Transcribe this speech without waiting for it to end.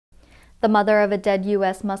The mother of a dead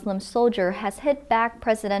U.S. Muslim soldier has hit back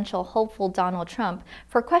presidential hopeful Donald Trump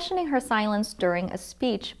for questioning her silence during a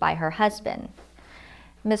speech by her husband.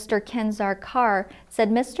 Mr. Khizr Khan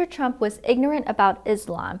said Mr. Trump was ignorant about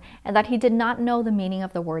Islam and that he did not know the meaning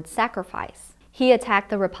of the word sacrifice. He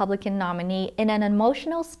attacked the Republican nominee in an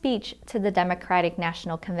emotional speech to the Democratic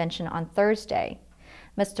National Convention on Thursday.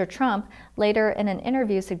 Mr. Trump later in an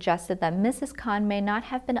interview suggested that Mrs. Khan may not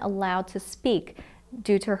have been allowed to speak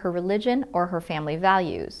due to her religion or her family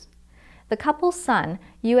values. The couple's son,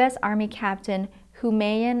 U.S. Army Captain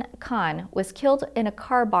Khizr Khan, was killed in a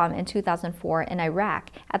car bomb in 2004 in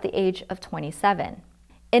Iraq at the age of 27.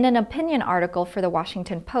 In an opinion article for the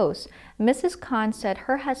Washington Post, Mrs. Khan said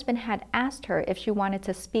her husband had asked her if she wanted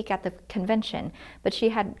to speak at the convention, but she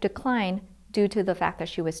had declined due to the fact that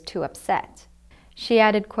she was too upset. She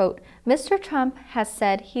added, quote, "Mr. Trump has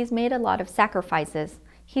said he's made a lot of sacrifices.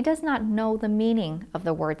 He does not know the meaning of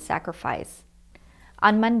the word sacrifice."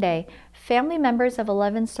 On Monday, family members of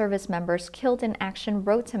 11 service members killed in action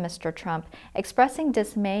wrote to Mr. Trump, expressing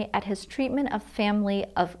dismay at his treatment of family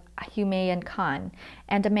of Khizr Khan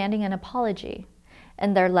and demanding an apology.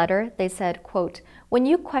 In their letter, they said, quote, "When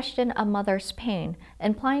you question a mother's pain,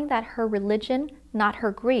 implying that her religion, not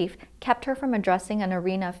her grief, kept her from addressing an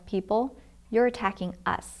arena of people, you're attacking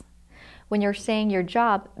us. When you're saying your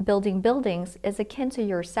job, building buildings, is akin to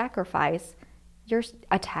your sacrifice, you're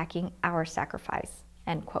attacking our sacrifice."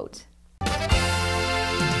 End quote.